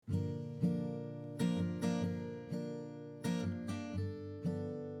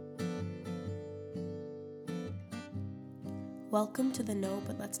Welcome to the No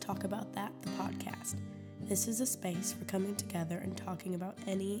But Let's Talk About That, the podcast. This is a space for coming together and talking about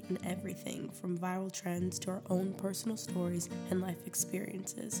any and everything from viral trends to our own personal stories and life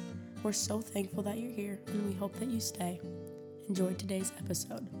experiences. We're so thankful that you're here and we hope that you stay. Enjoy today's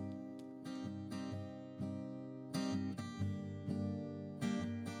episode.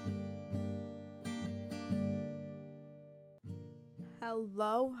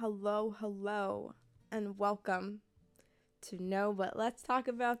 Hello, and welcome to No But Let's Talk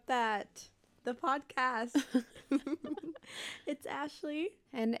About That, the podcast. It's Ashley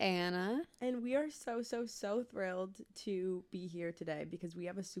and Anna, and we are so thrilled to be here today because we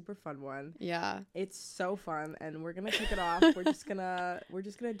have a super fun one. Yeah, it's so fun, and we're gonna kick it off. We're just gonna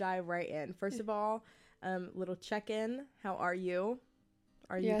dive right in. First of all, little check-in. How are you?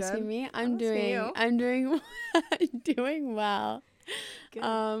 Are you good? Asking me? I'm doing well.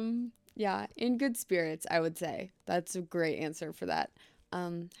 Good. Yeah, in good spirits, I would say. That's a great answer for that.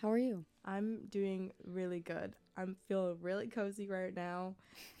 How are you? I'm doing really good. I'm feeling really cozy right now.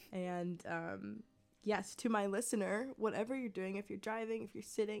 And yes, to my listener, whatever you're doing, if you're driving, if you're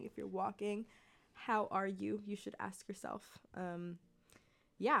sitting, if you're walking, how are you? You should ask yourself.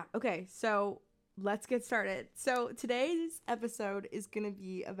 Okay, so let's get started. So today's episode is going to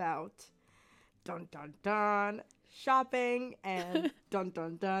be about shopping and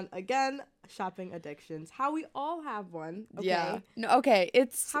again, shopping addictions. How we all have one. Okay? Yeah. No, okay.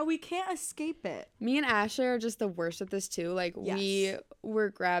 It's how we can't escape it. Me and Ashley are just the worst at this too. Like, yes. We were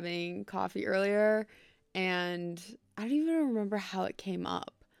grabbing coffee earlier and I don't even remember how it came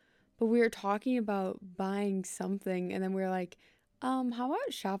up, but we were talking about buying something and then we were like, how about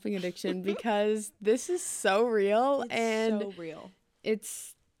shopping addiction? Because this is so real. So real.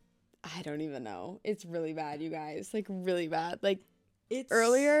 I don't even know. It's really bad, you guys. Like, really bad. Like, it's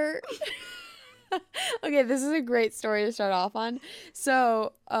earlier. Okay, this is a great story to start off on.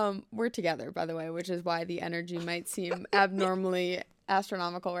 So, we're together, by the way, which is why the energy might seem abnormally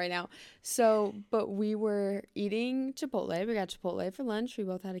astronomical right now. So, but we were eating Chipotle. We got Chipotle for lunch. We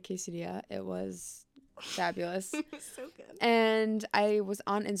both had a quesadilla. It was fabulous. It was so good. And I was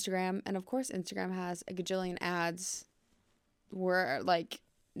on Instagram, and of course, Instagram has a gajillion ads where, like,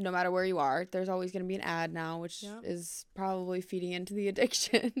 no matter where you are, there's always going to be an ad now, which is probably feeding into the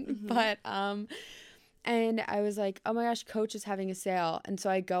addiction. Mm-hmm. But, and I was like, oh my gosh, Coach is having a sale. And so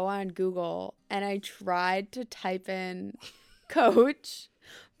I go on Google and I tried to type in Coach,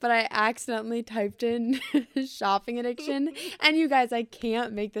 but I accidentally typed in shopping addiction. And you guys, I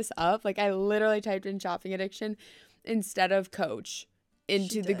can't make this up. Like, I literally typed in shopping addiction instead of Coach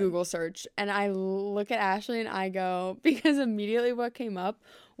into the Google search, and I look at Ashley and I go, because immediately what came up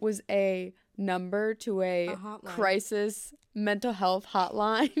was a number to a crisis mental health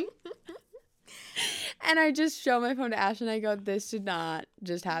hotline. And I just show my phone to Ashley and I go, this did not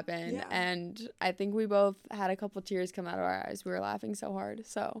just happen. Yeah. And I think we both had a couple tears come out of our eyes. We were laughing so hard.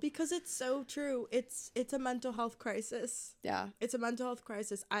 So because it's so true. It's a mental health crisis. Yeah. It's a mental health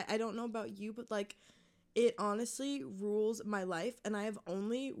crisis. I don't know about you, but like, it honestly rules my life, and I have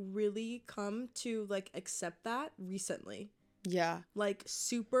only really come to, like, accept that recently. Yeah. Like,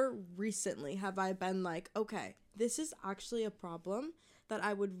 super recently have I been like, okay, this is actually a problem that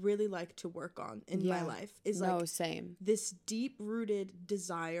I would really like to work on in my life. Same. This deep-rooted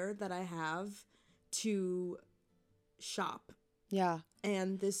desire that I have to shop. Yeah.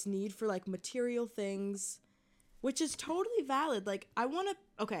 And this need for, like, material things, which is totally valid. Like, I want to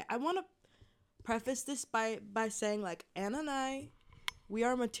preface this by saying, like, Anna and I, we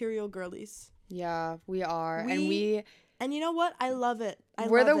are material girlies. Yeah, we are. And you know what? I love it.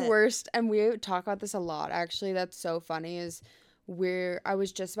 We're the worst, and we talk about this a lot, actually. That's so funny, is I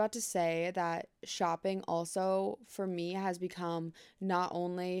was just about to say that shopping also, for me, has become not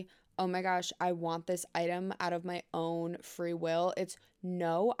only, oh my gosh, I want this item out of my own free will. It's,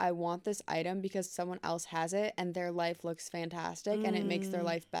 no, I want this item because someone else has it and their life looks fantastic and it makes their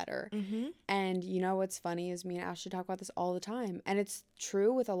life better. Mm-hmm. And you know what's funny is me and Ashley talk about this all the time. And it's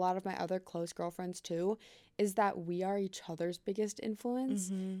true with a lot of my other close girlfriends too, is that we are each other's biggest influence.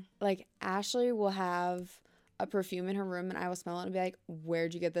 Mm-hmm. Like, Ashley will have a perfume in her room and I will smell it and be like,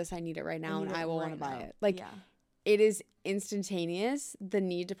 where'd you get this? I need it right now and I will want to buy it. Like, it is instantaneous, the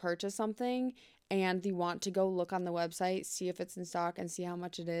need to purchase something and the want to go look on the website, see if it's in stock and see how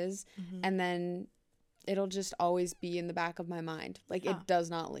much it is. Mm-hmm. And then it'll just always be in the back of my mind. Like, it does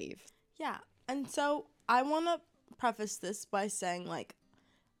not leave. Yeah. And so I want to preface this by saying, like,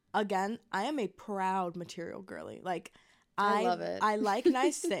 again, I am a proud material girly. Like, I love it. I like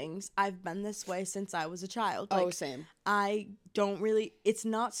nice things. I've been this way since I was a child. Like, same. I don't really, it's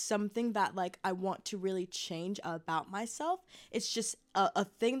not something that like I want to really change about myself. It's just a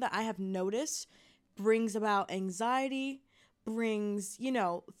thing that I have noticed brings about anxiety, brings, you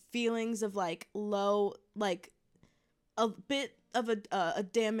know, feelings of like low, like a bit of a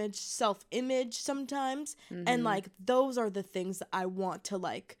damaged self-image sometimes. And like those are the things that I want to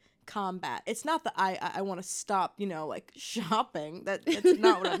like combat. It's not that I want to stop, you know, like shopping. That's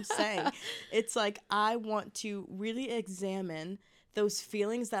not what I'm saying. It's like I want to really examine those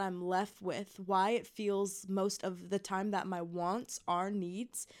feelings that I'm left with, why it feels most of the time that my wants are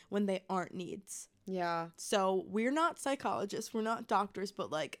needs when they aren't needs. Yeah. So we're not psychologists, we're not doctors, but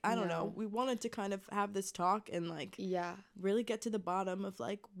like I don't know, No. we wanted to kind of have this talk and like Yeah. really get to the bottom of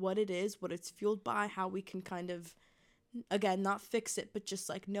like what it is, what it's fueled by, how we can kind of, again, not fix it, but just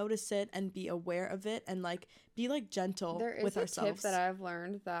like notice it and be aware of it and like be like gentle There is with a ourselves. tip that I've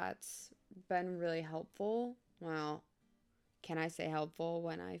learned that's been really helpful. Well, can I say helpful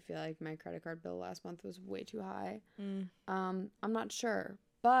when I feel like my credit card bill last month was way too high? I'm not sure.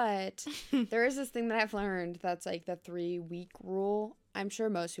 But there is this thing that I've learned that's like the 3-week rule. I'm sure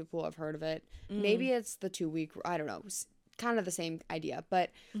most people have heard of it. Maybe it's the 2-week, I don't know, kind of the same idea.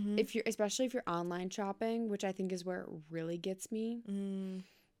 But if you're, especially if you're online shopping, which I think is where it really gets me.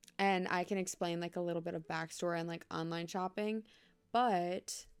 And I can explain like a little bit of backstory on like online shopping.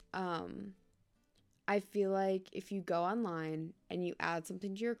 But I feel like if you go online and you add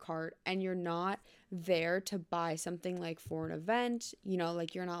something to your cart and you're not there to buy something like for an event, you know,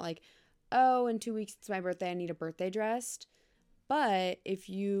 like you're not like, oh, in 2 weeks it's my birthday, I need a birthday dress. But if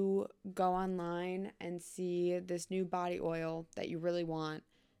you go online and see this new body oil that you really want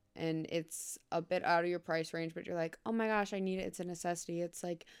and it's a bit out of your price range, but you're like, oh my gosh, I need it, it's a necessity, it's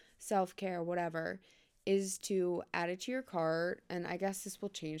like self-care, whatever, is to add it to your cart. And I guess this will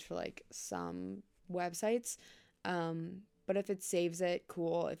change for like some websites, but if it saves it,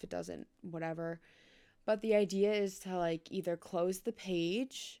 cool. If it doesn't, whatever. But the idea is to like either close the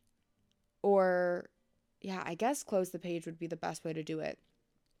page or, yeah, I guess close the page would be the best way to do it,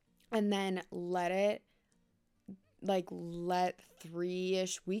 and then let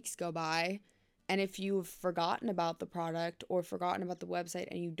 3-ish weeks go by. And if you've forgotten about the product or forgotten about the website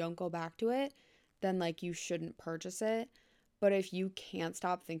and you don't go back to it, then like you shouldn't purchase it. But if you can't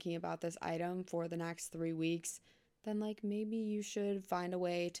stop thinking about this item for the next 3 weeks, then like maybe you should find a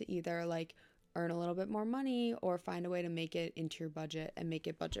way to either like earn a little bit more money or find a way to make it into your budget and make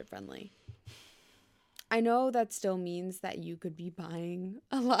it budget friendly. I know that still means that you could be buying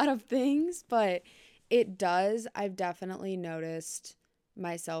a lot of things, but it does. I've definitely noticed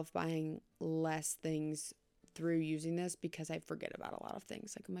myself buying less things through using this because I forget about a lot of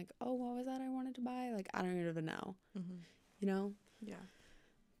things. Like I'm like, oh, what was that I wanted to buy? Like I don't even know. You know? Yeah.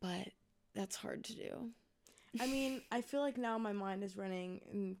 But that's hard to do. I mean, I feel like now my mind is running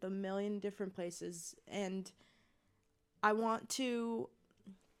in the million different places, and I want to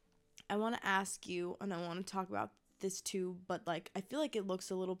ask you, and I want to talk about this too, but like I feel like it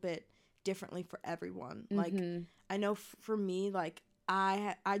looks a little bit differently for everyone. Like I know for me, like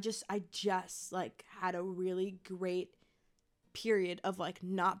I just like had a really great period of like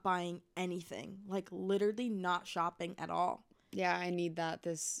not buying anything, like literally not shopping at all. Yeah, I need that.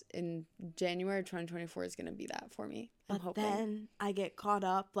 This in January 2024 is going to be that for me. I'm But hoping. then I get caught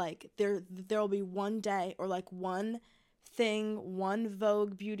up, like there'll be one day or like one thing, one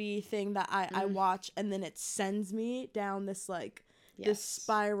Vogue beauty thing that I watch, and then it sends me down this like this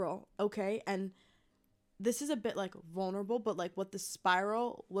spiral. Okay, and this is a bit like vulnerable, but like what the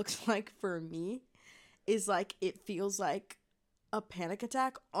spiral looks like for me is like it feels like a panic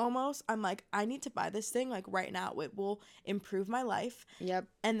attack almost. I'm like, I need to buy this thing like right now. It will improve my life. Yep.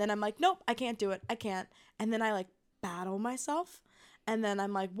 And then I'm like, nope, I can't do it. I can't. And then I like battle myself. And then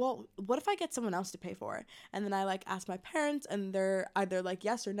I'm like, well, what if I get someone else to pay for it? And then I like ask my parents, and they're either like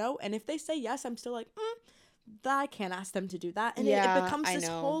yes or no. And if they say yes, I'm still like, I can't ask them to do that. And it becomes this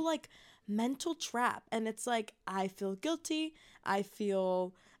whole like mental trap. And it's like, I feel guilty. I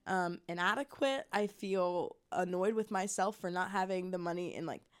feel inadequate. I feel annoyed with myself for not having the money in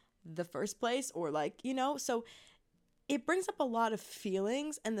like the first place, or like, you know, so it brings up a lot of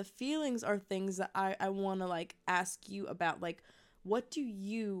feelings, and the feelings are things that I want to like ask you about. Like, what do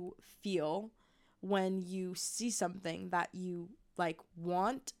you feel when you see something that you like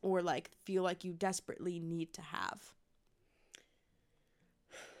want or like feel like you desperately need to have?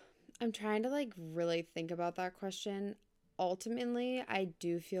 I'm trying to like really think about that question. Ultimately, I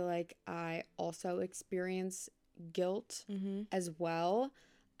do feel like I also experience guilt as well.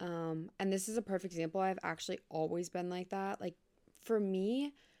 And this is a perfect example. I've actually always been like that. Like for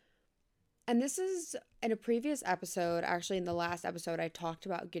me, and this is in a previous episode, actually in the last episode, I talked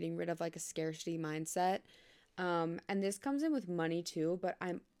about getting rid of like a scarcity mindset. And this comes in with money too, but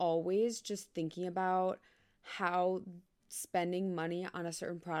I'm always just thinking about how spending money on a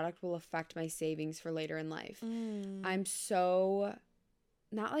certain product will affect my savings for later in life. I'm so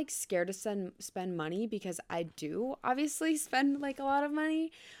not like scared to spend money because I do obviously spend like a lot of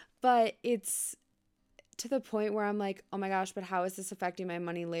money, but it's to the point where I'm like, oh my gosh, but how is this affecting my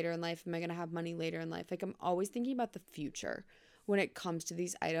money later in life? Am I going to have money later in life? Like I'm always thinking about the future when it comes to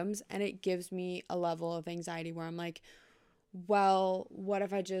these items, and it gives me a level of anxiety where I'm like, well, what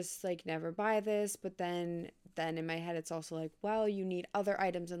if I just like never buy this? But then in my head it's also like, well, you need other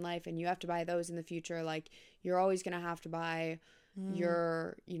items in life and you have to buy those in the future. Like you're always going to have to buy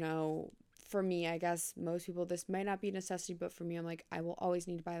your, for me, I guess most people, this might not be a necessity, but for me, I'm like, I will always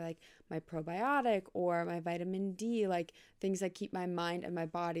need to buy like my probiotic or my vitamin D, like things that keep my mind and my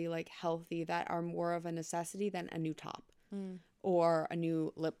body like healthy, that are more of a necessity than a new top or a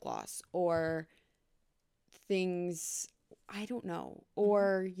new lip gloss or things, I don't know,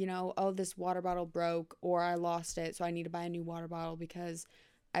 or, oh, this water bottle broke or I lost it, so I need to buy a new water bottle because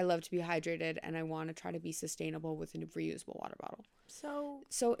I love to be hydrated and I want to try to be sustainable with a reusable water bottle.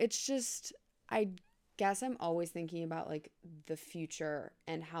 So it's just, I guess I'm always thinking about like the future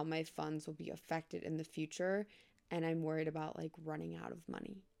and how my funds will be affected in the future, and I'm worried about like running out of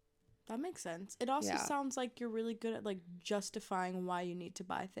money. That makes sense. It also sounds like you're really good at like justifying why you need to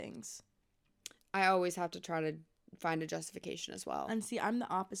buy things. I always have to try to find a justification as well. And see, I'm the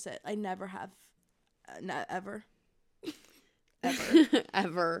opposite. I never have, ever.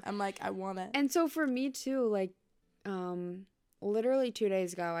 Ever. I'm like, I want it. And so for me too, like, literally 2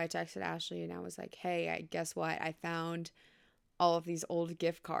 days ago, I texted Ashley and I was like, hey, guess what? I found all of these old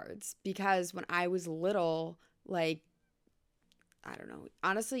gift cards, because when I was little, like, I don't know,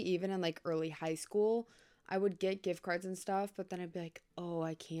 honestly, even in like early high school, I would get gift cards and stuff, but then I'd be like, oh,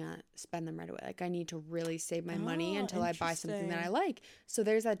 I can't spend them right away. Like I need to really save my money until I buy something that I like. So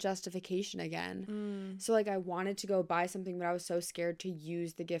there's that justification again. So like I wanted to go buy something, but I was so scared to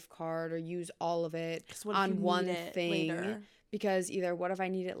use the gift card or use all of it on one thing later? Because either what if I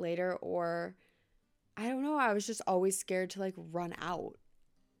need it later, or I don't know, I was just always scared to like run out,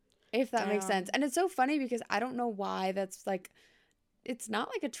 if that makes sense. And it's so funny because I don't know why that's like, it's not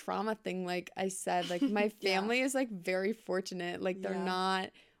like a trauma thing. Like I said, like my family is like very fortunate. Like we're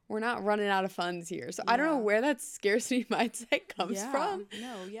not running out of funds here. So I don't know where that scarcity mindset comes from.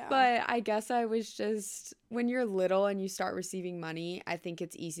 But I guess I was just, when you're little and you start receiving money, I think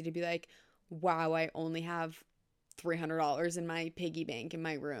it's easy to be like, wow, I only have $300 in my piggy bank in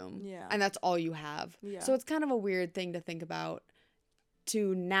my room. Yeah. And that's all you have. Yeah. So it's kind of a weird thing to think about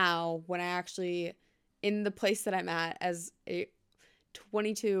to now, when I actually, in the place that I'm at as a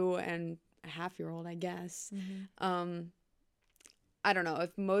 22 and a half year old, I guess. I don't know,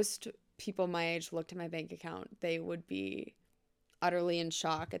 if most people my age looked at my bank account, they would be utterly in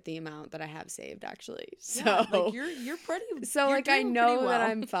shock at the amount that I have saved, actually. So like you're pretty, so like I know that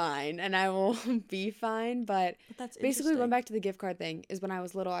I'm fine and I will be fine, but that's basically going back to the gift card thing is, when I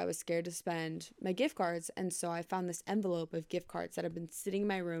was little I was scared to spend my gift cards, and so I found this envelope of gift cards that have been sitting in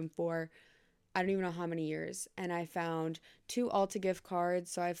my room for I don't even know how many years, and I found 2 Ulta gift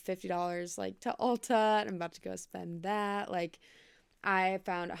cards, so I have $50 like to Ulta, and I'm about to go spend that. Like I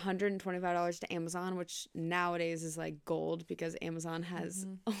found $125 to Amazon, which nowadays is like gold because Amazon has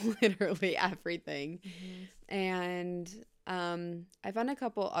literally everything. And I found a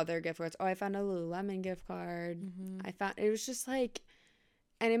couple other gift cards. Oh, I found a Lululemon gift card. I found, it was just like,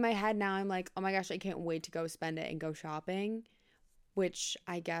 and in my head now I'm like, oh my gosh, I can't wait to go spend it and go shopping. Which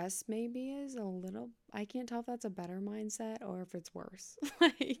I guess maybe is a little, I can't tell if that's a better mindset or if it's worse.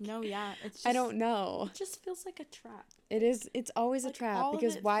 Like, no, yeah. It's just, I don't know. It just feels like a trap. It is. It's always like, a trap,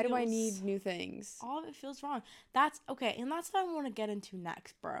 because why do I need new things? All of it feels wrong. That's, okay, and that's what I want to get into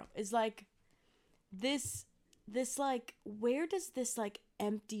next, bro. Is like, this like, where does this like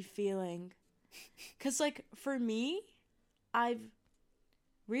empty feeling, because like for me, I've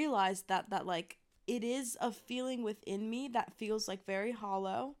realized that like, it is a feeling within me that feels like very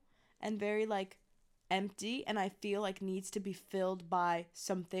hollow and very like empty, and I feel like needs to be filled by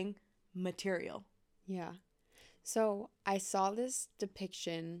something material. Yeah. So I saw this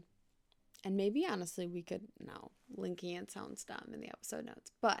depiction, and maybe honestly we could, no, linking it sounds dumb in the episode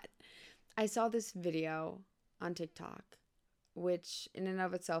notes, but I saw this video on TikTok, which in and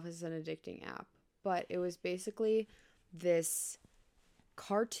of itself is an addicting app, but it was basically this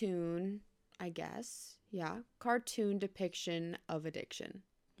cartoon, I guess, cartoon depiction of addiction.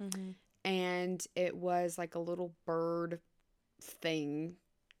 and it was like a little bird thing.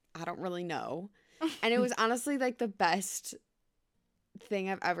 I don't really know. And it was honestly like the best thing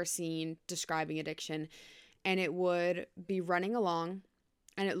I've ever seen describing addiction. And it would be running along,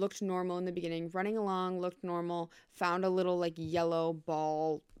 and it looked normal in the beginning. Running along, looked normal, found a little like yellow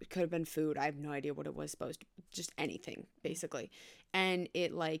ball. It could have been food. I have no idea what it was supposed to be. Just anything, basically. And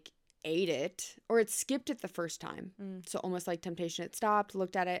it like ate it, or it skipped it the first time. So almost like temptation. It stopped,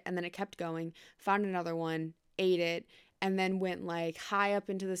 looked at it, and then it kept going, found another one, ate it, and then went like high up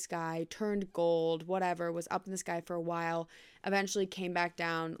into the sky, turned gold, whatever, was up in the sky for a while, eventually came back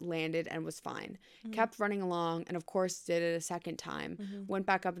down, landed, and was fine. Kept running along, and of course did it a second time. Went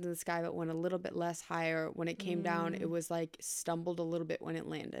back up into the sky, but went a little bit less higher. When it came down, it was like stumbled a little bit when it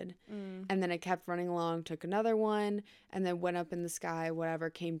landed. And then it kept running along, took another one, and then went up in the sky,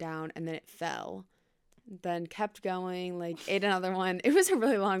 whatever, came down, and then it fell. Then kept going, like ate another one. It was a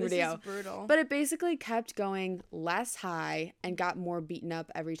really long video. This is brutal. But it basically kept going less high and got more beaten up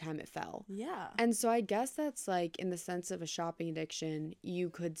every time it fell. Yeah. And so I guess that's like in the sense of a shopping addiction, you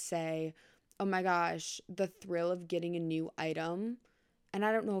could say, oh my gosh, the thrill of getting a new item. And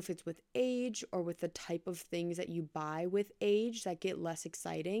I don't know if it's with age or with the type of things that you buy with age that get less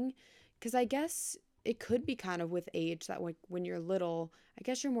exciting. Because I guess it could be kind of with age that like when you're little, I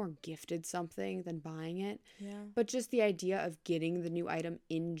guess you're more gifted something than buying it. Yeah. But just the idea of getting the new item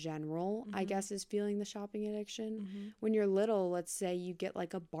in general, I guess, is feeling the shopping addiction. When you're little, let's say you get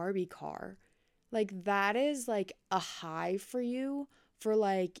like a Barbie car. Like that is like a high for you for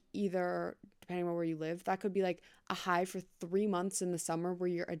like either, depending on where you live, that could be like a high for 3 months in the summer where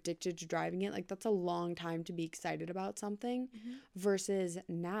you're addicted to driving it. Like that's a long time to be excited about something versus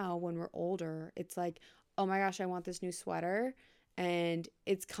now when we're older, it's like, oh my gosh, I want this new sweater and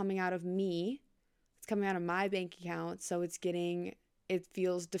it's coming out of me. It's coming out of my bank account. So it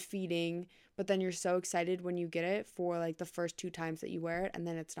feels defeating, but then you're so excited when you get it for like the first 2 times that you wear it, and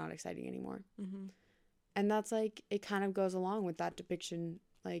then it's not exciting anymore. And that's like, it kind of goes along with that depiction,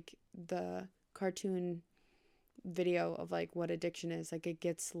 like the cartoon video of like what addiction is. Like it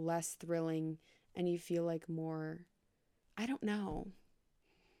gets less thrilling and you feel like more, I don't know.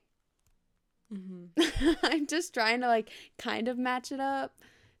 I'm just trying to like kind of match it up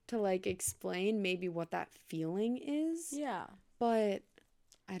to like explain maybe what that feeling is. Yeah. But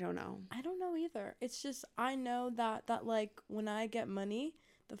I don't know. I don't know either. It's just, I know that like when I get money,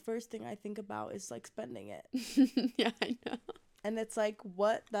 the first thing I think about is like spending it. Yeah, I know. And it's like,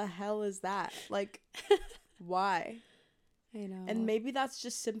 what the hell is that? Like, why? I know. And maybe that's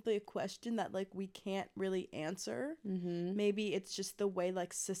just simply a question that like we can't really answer. Maybe it's just the way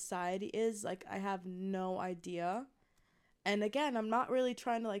like society is. Like, I have no idea. And again, I'm not really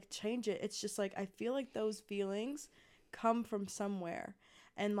trying to like change it. It's just like I feel like those feelings come from somewhere.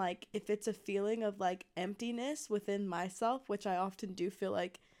 And like if it's a feeling of like emptiness within myself, which I often do feel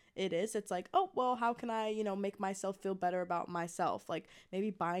like it is, it's like, oh, well, how can I, make myself feel better about myself? Like maybe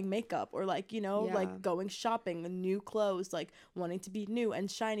buying makeup or like, like going shopping, new clothes, like wanting to be new and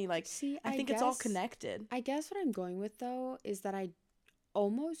shiny. Like, see, I think it's all connected. I guess what I'm going with though is that I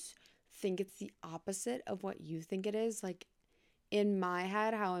almost think it's the opposite of what you think it is. Like in my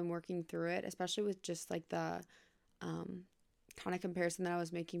head, how I'm working through it, especially with just like the kind of comparison that I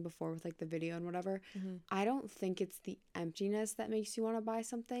was making before with like the video and whatever, I don't think it's the emptiness that makes you want to buy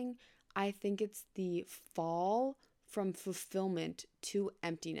something. I think it's the fall from fulfillment to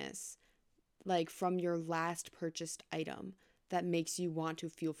emptiness, like from your last purchased item, that makes you want to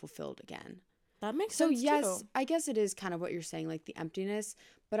feel fulfilled again. That makes so sense yes, too. I guess it is kind of what you're saying, like the emptiness,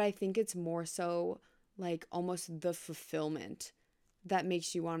 but I think it's more so like almost the fulfillment that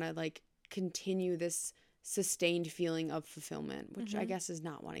makes you want to like continue this sustained feeling of fulfillment, which I guess is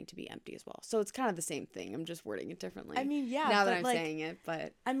not wanting to be empty as well. So it's kind of the same thing. I'm just wording it differently. I mean, yeah. Now that I'm saying it,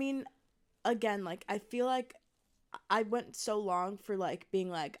 but I mean, again, like I feel like I went so long for like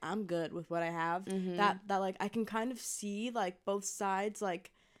being like I'm good with what I have that like I can kind of see like both sides, like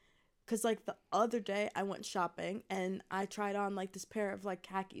because like the other day I went shopping and I tried on like this pair of like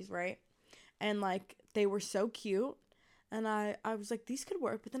khakis, right? And like they were so cute and I was like, these could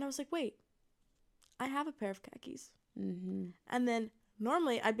work, but then I was like, wait, I have a pair of khakis. And then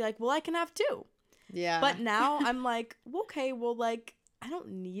normally I'd be like, well, I can have 2. yeah. But now I'm like, well, okay, well, like, I don't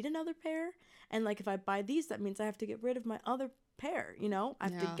need another pair. And like, if I buy these, that means I have to get rid of my other pair, I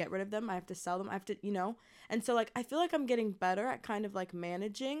have to get rid of them. I have to sell them. I have to, And so like, I feel like I'm getting better at kind of like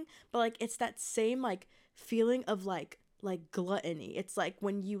managing, but like, it's that same like feeling of like gluttony. It's like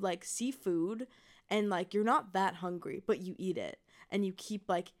when you like see food and like, you're not that hungry, but you eat it and you keep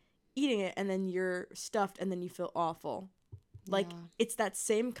like eating it and then you're stuffed and then you feel awful. Like, it's that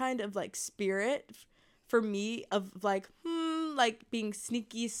same kind of, like, spirit for me of, like, like, being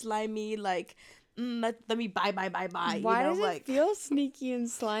sneaky, slimy, like, let me buy, Why you know, does like. it feel sneaky and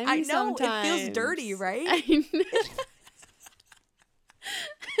slimy I know, sometimes? it feels dirty, right? I know.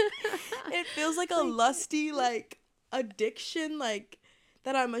 It feels like a lusty, like, addiction, like,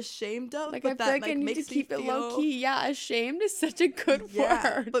 that I'm ashamed of, Like, but I feel that, like like, I need to makes me keep it feel, low key. Yeah, ashamed is such a good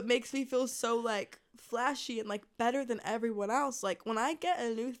yeah, word. but makes me feel so, like, flashy and, like, better than everyone else. Like, when I get a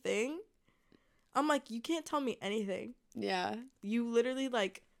new thing, I'm like, you can't tell me anything. Yeah. You literally,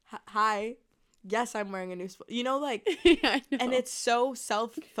 like, hi, yes, I'm wearing a new you know, like, Yeah, I know. and it's so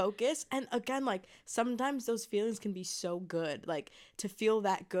self-focused. And again, like, sometimes those feelings can be so good. Like, to feel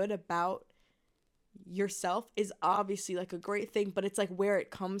that good about yourself is obviously, like, a great thing, but it's, like, where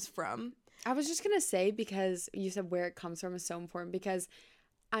it comes from. I was just going to say, because you said where it comes from is so important, because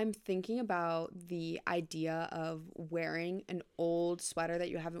I'm thinking about the idea of wearing an old sweater that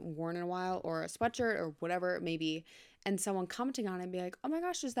you haven't worn in a while, or a sweatshirt, or whatever it may be, and someone commenting on it and be like, oh my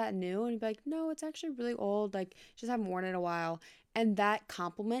gosh, is that new? And you'd be like, no, it's actually really old, like, just haven't worn it in a while. And that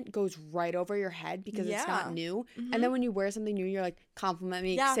compliment goes right over your head because it's not Yeah. new. Mm-hmm. And then when you wear something new, you're like, compliment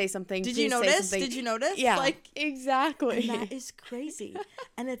me, Yeah. say something, Did please you say notice? something. Did you notice? Yeah, Like, exactly. and that is crazy.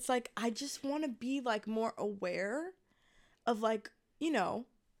 And it's like, I just want to be, like, more aware of, like, you know,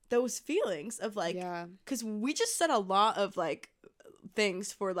 those feelings of, like, Yeah. because we just said a lot of, like,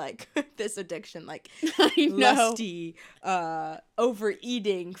 things for, like, this addiction, like, I know. lusty,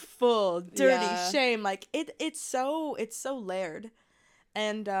 overeating, full, dirty, Yeah. shame, like, it's so layered.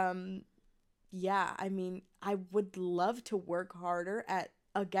 And yeah, I mean, I would love to work harder at,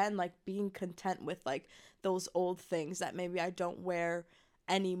 again, like, being content with, like, those old things that maybe I don't wear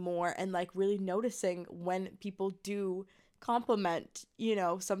anymore, and, like, really noticing when people do compliment, you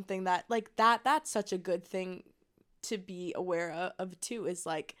know, something that, like, that's such a good thing to be aware of too, is,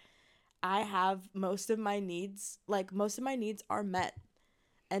 like, I have most of my needs are met,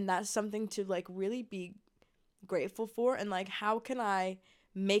 and that's something to, like, really be grateful for. And, like, how can I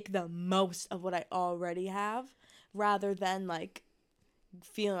make the most of what I already have, rather than, like,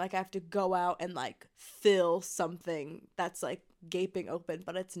 feeling like I have to go out and, like, fill something that's, like, gaping open,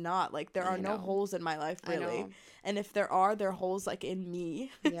 but it's not. Like, there are no holes in my life, really. And if there are, they're holes, like, in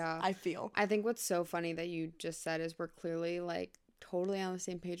me. Yeah. I feel. I think what's so funny that you just said is we're clearly, like, totally on the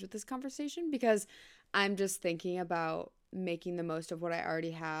same page with this conversation, because I'm just thinking about making the most of what I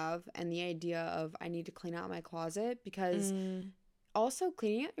already have, and the idea of I need to clean out my closet, because also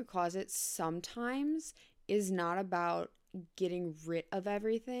cleaning out your closet sometimes is not about getting rid of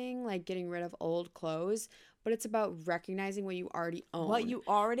everything, like getting rid of old clothes, but it's about recognizing what you already own. What you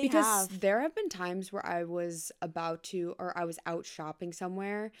already because have. There have been times where I was I was out shopping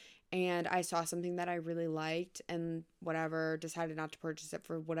somewhere and I saw something that I really liked and whatever, decided not to purchase it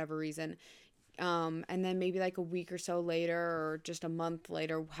for whatever reason. And then maybe like a week or so later, or just a month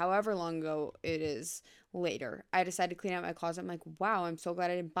later, however long ago it is later, I decided to clean out my closet. I'm like, wow, I'm so glad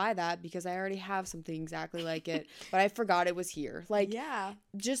I didn't buy that because I already have something exactly like it, but I forgot it was here. Like, yeah,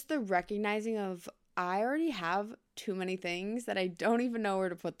 just the recognizing of I already have too many things that I don't even know where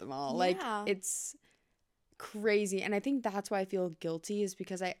to put them all. Yeah. Like, it's crazy. And I think that's why I feel guilty, is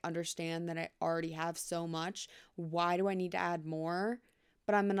because I understand that I already have so much. Why do I need to add more?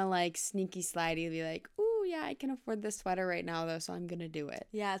 But I'm gonna like sneaky slidey be like, ooh, yeah, I can afford this sweater right now though, so I'm gonna do it.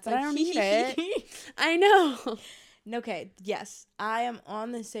 Yeah, it's but like, I don't need it. I know. Okay, yes, I am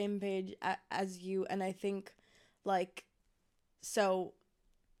on the same page as you, and I think, like, so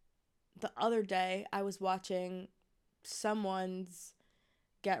the other day I was watching someone's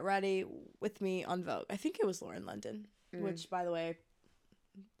Get Ready With Me on Vogue. I think it was Lauren London, which, by the way,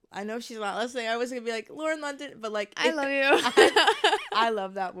 I know she's not listening. I was gonna be like, Lauren London, but, like, I love you. I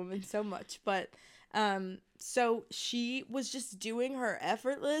love that woman so much. But so she was just doing her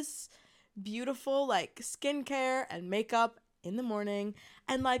effortless, beautiful, like, skincare and makeup in the morning,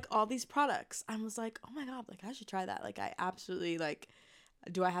 and, like, all these products. I was like, oh my god, like, I should try that. Like, I absolutely, like,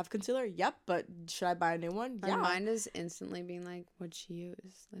 do I have concealer? Yep, but should I buy a new one? Yeah. My mind is instantly being like, what'd she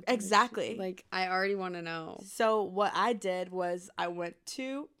use? Like, exactly. Like, I already want to know. So what I did was I went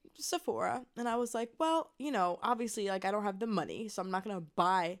to Sephora, and I was like, well, you know, obviously, like, I don't have the money, so I'm not gonna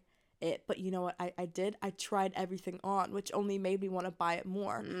buy it, but you know what I did? I tried everything on, which only made me want to buy it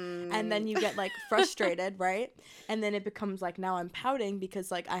more. And then you get, like, frustrated, right? And then it becomes like, now I'm pouting because,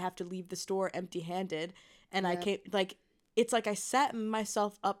 like, I have to leave the store empty-handed, and I can't, like, it's like I set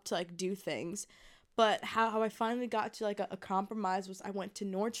myself up to, like, do things. But how I finally got to, like, a compromise was I went to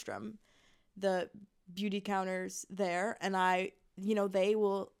Nordstrom, the beauty counters there, and you know, they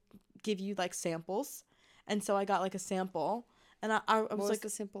will give you, like, samples. And so I got, like, a sample, And I What was was like, the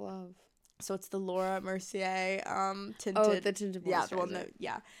sample of? so it's the Laura Mercier tinted. Oh, the tinted moisturizer. Yeah, the one that,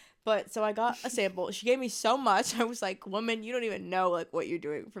 yeah. But so I got a sample. She gave me so much. I was like, woman, you don't even know like what you're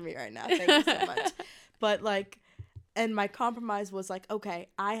doing for me right now. Thank you so much. But like, and my compromise was like, okay,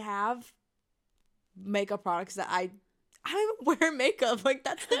 I have makeup products that I don't even wear makeup. Like,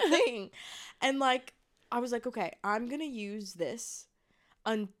 that's the thing. And like, I was like, okay, I'm gonna use this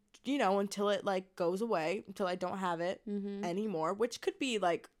until it like goes away, until I don't have it anymore, which could be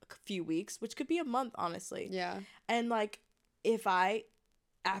like a few weeks, which could be a month, honestly. Yeah. And like, if I,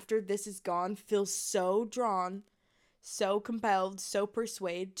 after this is gone, feel so drawn, so compelled, so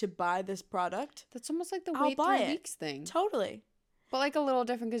persuaded to buy this product, That's almost like the I'll wait buy 3 it. weeks thing. Totally. But like a little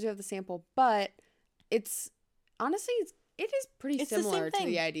different because you have the sample. But it's honestly, it is pretty similar to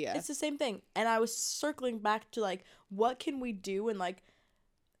the idea. It's the same thing. And I was circling back to like, what can we do in like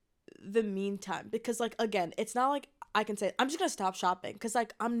the meantime? Because like, again, it's not like I can say I'm just gonna stop shopping, because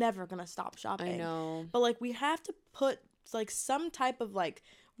like I'm never gonna stop shopping. I know. But like, we have to put like some type of like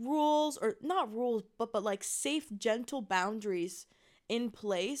rules, or not rules, but like safe, gentle boundaries in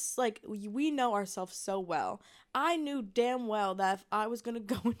place. Like, we know ourselves so well. I knew damn well that if I was gonna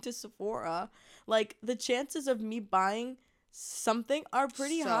go into Sephora, like, the chances of me buying something are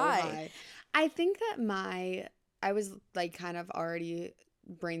pretty So high. I think that I was like kind of already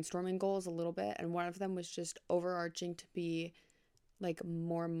brainstorming goals a little bit, and one of them was just overarching to be like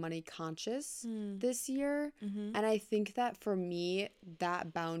more money conscious this year. And I think that for me,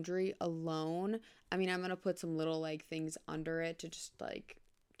 that boundary alone, I mean, I'm going to put some little like things under it to just like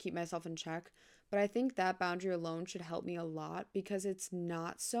keep myself in check. But I think that boundary alone should help me a lot, because it's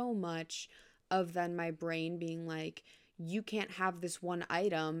not so much of then my brain being like, you can't have this one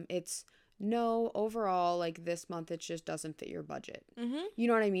item. It's no, overall, like this month, it just doesn't fit your budget. You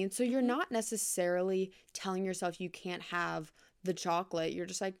know what I mean? So you're not necessarily telling yourself you can't have the chocolate. You're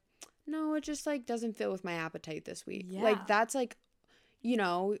just like, no, it just like doesn't fit with my appetite this week. Yeah. Like, that's like, I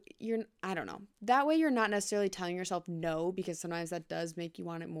don't know. That way you're not necessarily telling yourself no, because sometimes that does make you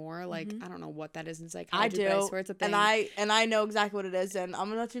want it more. Like, I don't know what that is in psychology, but I swear it's a thing. And I know exactly what it is, and I'm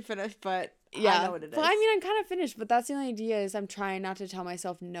gonna let you finish, but yeah. I know what it is. Well, I mean, I'm kind of finished, but that's the only idea, is I'm trying not to tell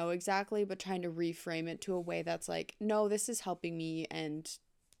myself no exactly, but trying to reframe it to a way that's like, no, this is helping me and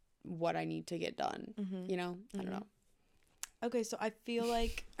what I need to get done. I don't know. Okay, so I feel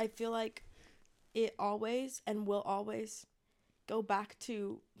like it always and will always go back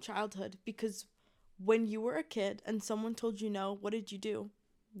to childhood, because when you were a kid and someone told you no, what did you do?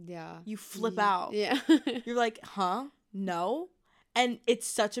 Yeah. You flip out. Yeah. You're like, huh? No? And it's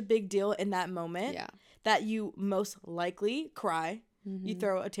such a big deal in that moment that you most likely cry. You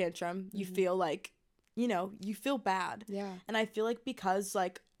throw a tantrum. You feel like, you feel bad. Yeah. And I feel like because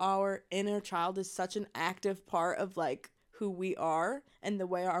like our inner child is such an active part of like who we are and the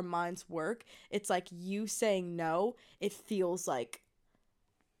way our minds work, it's like you saying no, it feels like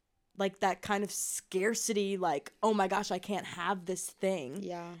that kind of scarcity, like, oh my gosh, I can't have this thing.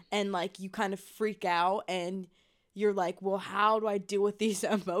 Yeah. And like you kind of freak out, and you're like, well, how do I deal with these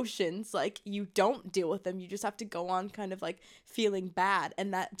emotions? Like, you don't deal with them. You just have to go on kind of like feeling bad.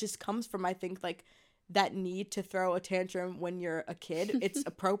 And that just comes from, I think, like that need to throw a tantrum when you're a kid. It's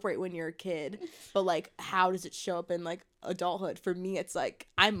appropriate when you're a kid, but like, how does it show up in like adulthood? For me, it's like,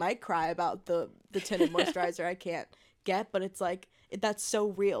 I might cry about the tinted moisturizer I can't get, but it's like, that's so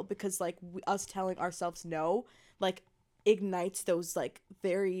real, because like us telling ourselves no, like, ignites those like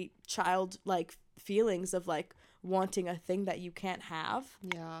very childlike feelings of like wanting a thing that you can't have.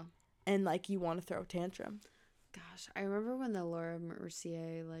 Yeah. And like you want to throw a tantrum. Gosh, I remember when the Laura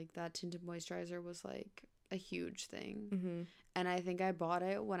Mercier, like that tinted moisturizer was like a huge thing. And I think I bought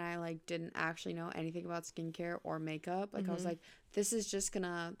it when I like didn't actually know anything about skincare or makeup. Like I was like, this is just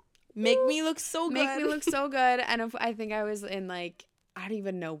gonna make me look so good. Make me look so good. And I think I was in like, I don't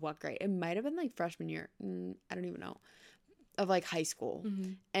even know what grade. It might have been like freshman year. I don't even know. Of like high school.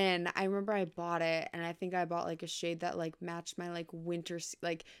 And I remember I bought it, and I think I bought like a shade that like matched my like winter,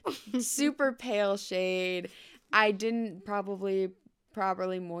 like super pale shade. I didn't probably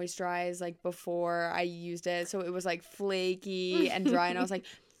properly moisturize like before I used it, so it was like flaky and dry, and I was like,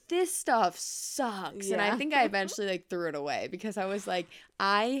 this stuff sucks. And I think I eventually like threw it away, because I was like,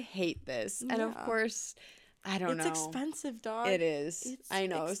 I hate this. And of course, I don't know. It's expensive, dog. It is. It's I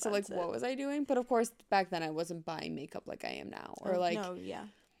know. expensive. So like, what was I doing? But of course, back then I wasn't buying makeup like I am now, or like, no, yeah.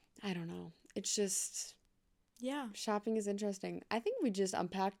 I don't know. It's just, yeah. shopping is interesting. I think we just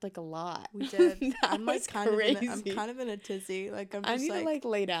unpacked like a lot. We did. I'm like kind crazy. I'm kind of in a tizzy. Like, I'm just I need to like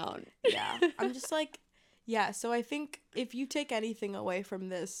lay down. Yeah. I'm just like, yeah. So I think if you take anything away from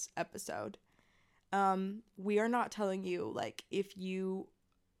this episode, we are not telling you, like, if you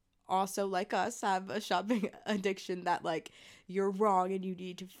also, like us, have a shopping addiction, that, like, you're wrong and you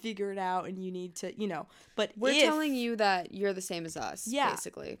need to figure it out and you need to, but we're telling you that you're the same as us,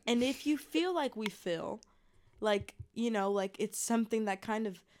 basically. And if you feel like we feel like, like it's something that kind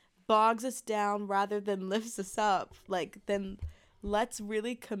of bogs us down rather than lifts us up, like, then let's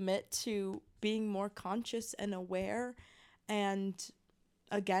really commit to being more conscious and aware and,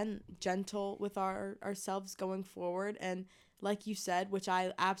 again, gentle with ourselves going forward. And like you said, which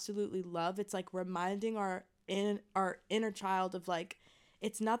I absolutely love, it's like reminding our inner child of, like,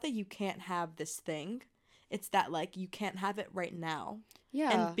 it's not that you can't have this thing, it's that, like, you can't have it right now.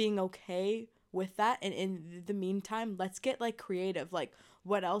 Yeah. And being okay with that. And in the meantime, let's get, like, creative. Like,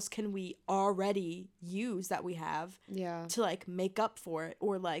 what else can we already use that we have to, like, make up for it,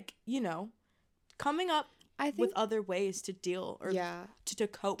 or, like, coming up with other ways to deal or to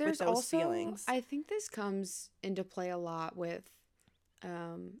cope with those feelings. I think this comes into play a lot with,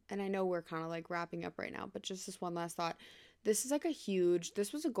 and I know we're kind of, like, wrapping up right now, but just this one last thought. This is, like,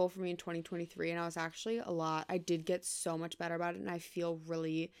 this was a goal for me in 2023, and I did get so much better about it, and I feel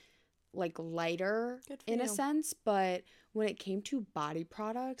really, like, lighter in a sense. But when it came to body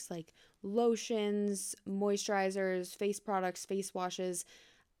products, like lotions, moisturizers, face products, face washes,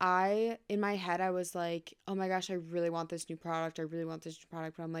 in my head, I was like, oh my gosh, I really want this new product.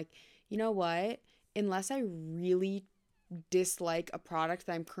 But I'm like, you know what? Unless I really dislike a product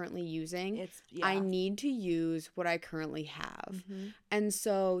that I'm currently using, I need to use what I currently have. Mm-hmm. And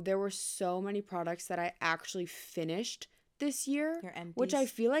so there were so many products that I actually finished this year, which I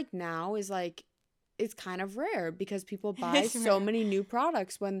feel like now is, like, it's kind of rare because people buy so many new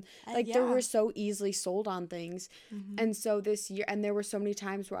products when, like, they were so easily sold on things. Mm-hmm. And so this year, and there were so many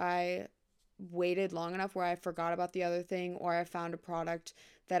times where I waited long enough where I forgot about the other thing, or I found a product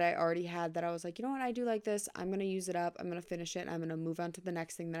that I already had that I was like, you know what, I do like this, I'm going to use it up, I'm going to finish it, I'm going to move on to the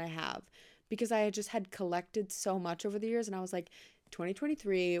next thing that I have. Because I just had collected so much over the years, and I was like,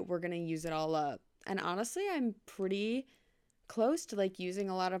 2023, we're going to use it all up. And honestly, I'm pretty close to, like, using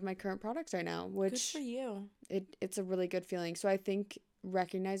a lot of my current products right now, which good for you. It's a really good feeling. So I think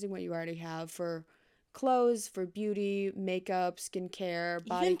recognizing what you already have for clothes, for beauty, makeup, skincare,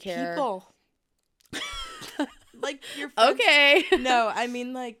 body even care, people. Like, your friends. Okay. No, I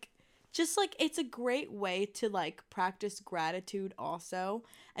mean, like, just, like, it's a great way to, like, practice gratitude also,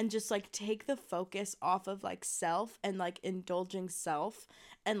 and just, like, take the focus off of, like, self and, like, indulging self,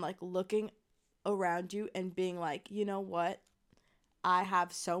 and, like, looking around you and being like, you know what, I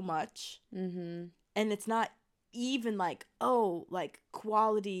have so much. Mm-hmm. And it's not even, like, oh, like,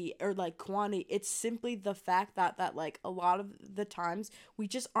 quality or, like, quantity. It's simply the fact that like, a lot of the times we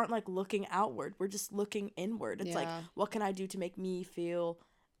just aren't, like, looking outward. We're just looking inward. It's like, what can I do to make me feel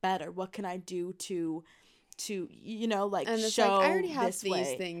better? What can I do to like, and it's show like, I already have this these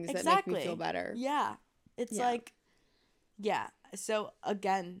way. things that make me feel better. Yeah. It's like, yeah. So,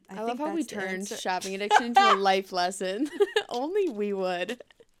 again, I love think how we turned shopping addiction into a life lesson. Only we would.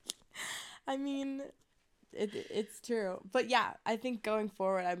 I mean, it's true. But yeah, I think going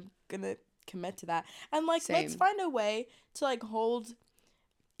forward, I'm going to commit to that. And, like, let's find a way to, like, hold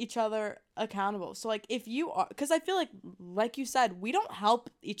each other accountable. So, like, if you are, because I feel like you said, we don't help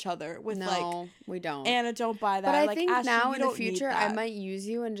each other with, no, we don't. Anna, don't buy that. But I like, think Ashley, now in the future, I might use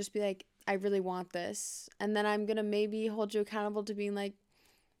you and just be like, I really want this. And then I'm going to maybe hold you accountable to being like,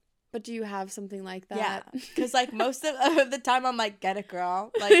 but do you have something like that? Yeah, because, like, most of the time I'm like, get it,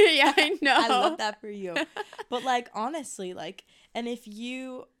 girl. Like, yeah, I know. I love that for you. But, like, honestly, like, and if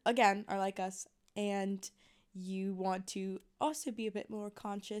you, again, are like us and you want to also be a bit more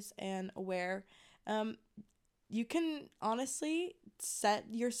conscious and aware, you can honestly set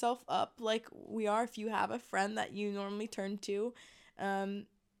yourself up like we are. If you have a friend that you normally turn to,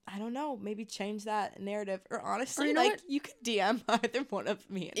 I don't know, maybe change that narrative. Or honestly, like, you could DM either one of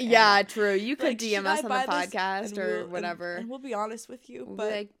me and Anna. True. You could, like, DM us on the podcast or whatever. And we'll be honest with you. We'll but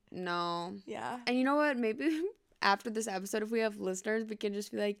be like, no. Yeah. And you know what? Maybe after this episode, if we have listeners, we can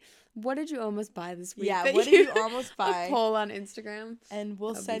just be like, what did you almost buy this week? Yeah, what did you almost buy? A poll on Instagram. And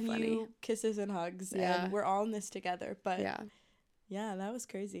we'll send you kisses and hugs. Yeah. And we're all in this together. But yeah, that was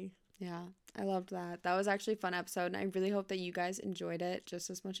crazy. Yeah, I loved that. That was actually a fun episode, and I really hope that you guys enjoyed it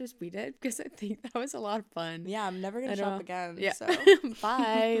just as much as we did, because I think that was a lot of fun. Yeah, I'm never going to shop again. Yeah. So.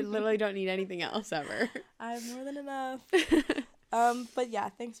 Bye. Literally don't need anything else ever. I have more than enough. But yeah,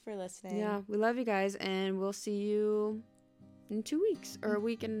 thanks for listening. Yeah, we love you guys, and we'll see you in 2 weeks or a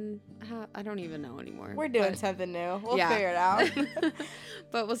week and I don't even know anymore. We're doing something new. We'll figure it out.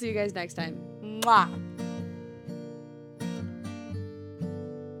 But we'll see you guys next time. Mwah.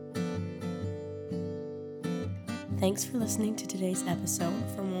 Thanks for listening to today's episode.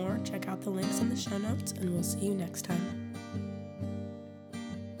 For more, check out the links in the show notes, and we'll see you next time.